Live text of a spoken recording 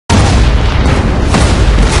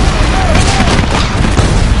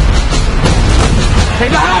Stay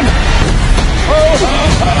behind me!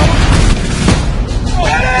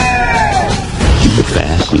 You look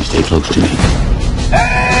fast and you stay close to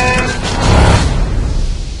me.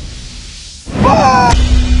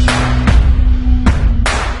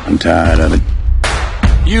 I'm tired of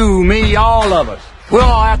it. You, me, all of us. We're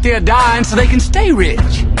all out there dying so they can stay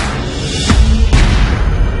rich.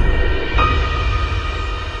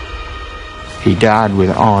 He died with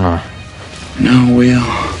honor. No, Will.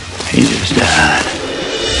 He just died.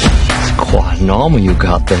 It's quite normal you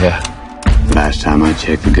got there. Last time I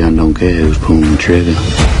checked, the gun don't care who's pulling the trigger.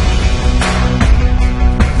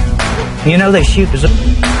 You know they shoot us.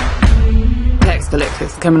 Tax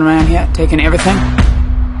collectors coming around here, taking everything.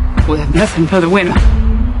 We have nothing for the winner.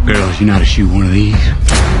 Girls, you know how to shoot one of these?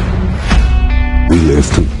 We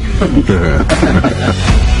listen.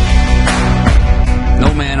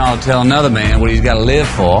 No man ought to tell another man what he's got to live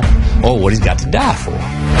for or what he's got to die for.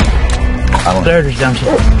 Deserters, don't you?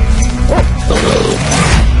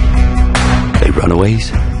 They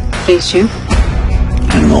runaways? Please you.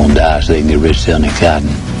 And gonna die so they can get rich selling their cotton.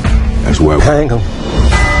 That's why we hang them.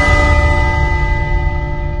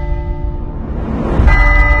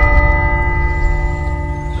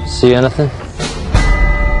 See anything?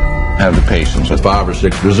 Have the patience with 5 or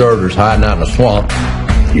 6 deserters hiding out in the swamp.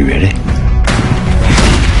 You ready?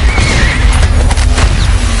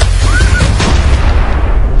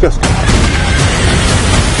 Just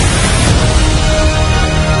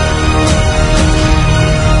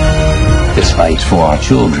This fight's for our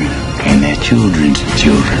children and their children's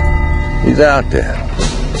children. he's out there.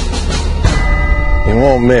 He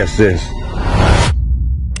won't miss this.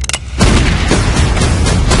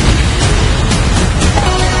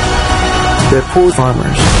 They're poor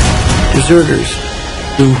farmers, deserters,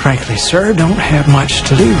 Who, frankly, sir, don't have much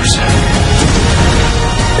to lose.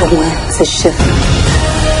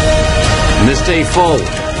 From this day forward,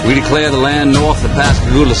 we declare the land north of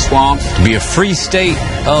Pascagoula Swamp to be a free state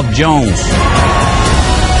of Jones.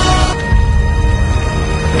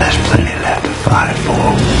 There's plenty left to fight for.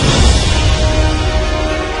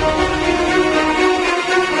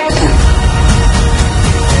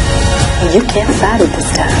 You can't fight it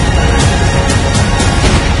this time.